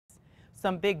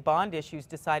Some big bond issues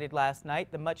decided last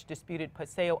night. The much disputed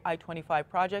Paseo I-25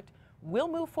 project will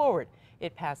move forward.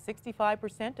 It passed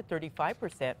 65% to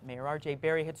 35%. Mayor R.J.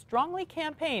 Berry had strongly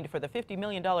campaigned for the $50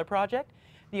 million project.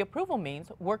 The approval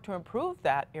means work to improve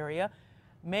that area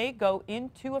may go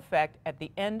into effect at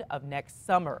the end of next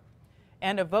summer.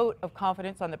 And a vote of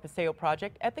confidence on the Paseo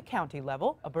project at the county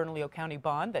level. A Bernalillo County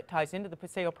bond that ties into the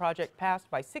Paseo project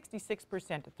passed by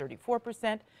 66% to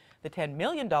 34%. The $10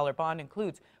 million bond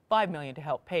includes $5 million to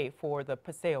help pay for the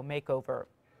Paseo makeover.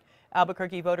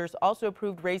 Albuquerque voters also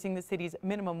approved raising the city's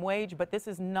minimum wage, but this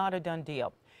is not a done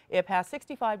deal. It passed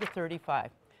 65 to 35.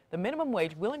 The minimum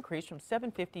wage will increase from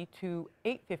 $7.50 to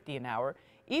 $8.50 an hour.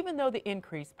 Even though the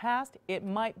increase passed, it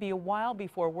might be a while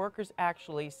before workers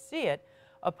actually see it.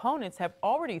 Opponents have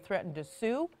already threatened to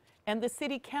sue, and the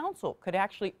city council could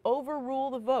actually overrule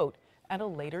the vote at a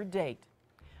later date.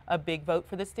 A big vote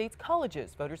for the state's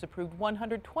colleges. Voters approved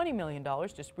 $120 million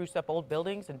to spruce up old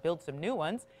buildings and build some new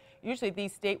ones. Usually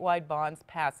these statewide bonds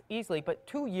pass easily, but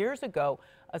 2 years ago,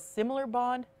 a similar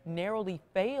bond narrowly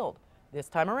failed. This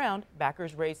time around,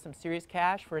 backers raised some serious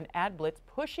cash for an ad blitz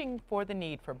pushing for the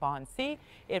need for Bond C.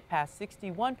 It passed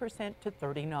 61% to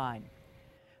 39%.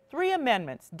 3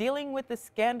 amendments dealing with the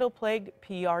scandal-plagued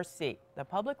PRC. The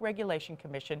Public Regulation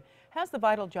Commission has the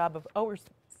vital job of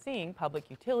overseeing public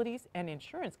utilities and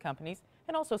insurance companies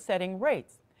and also setting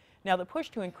rates. Now, the push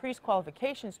to increase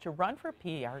qualifications to run for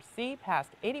PRC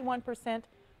passed 81%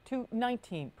 to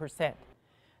 19%.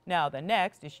 Now, the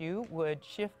next issue would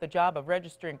shift the job of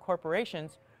registering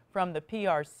corporations from the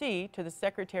PRC to the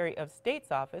Secretary of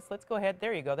State's office. Let's go ahead.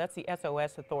 There you go. That's the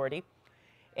SOS authority.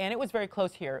 And it was very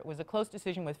close here. It was a close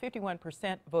decision with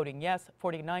 51% voting yes,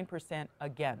 49%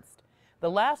 against. The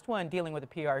last one dealing with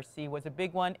the PRC was a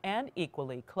big one and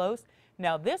equally close.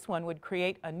 Now this one would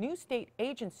create a new state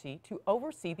agency to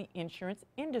oversee the insurance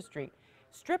industry,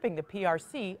 stripping the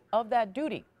PRC of that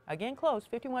duty. Again close,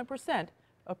 51%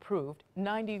 approved,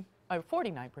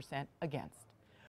 49% against.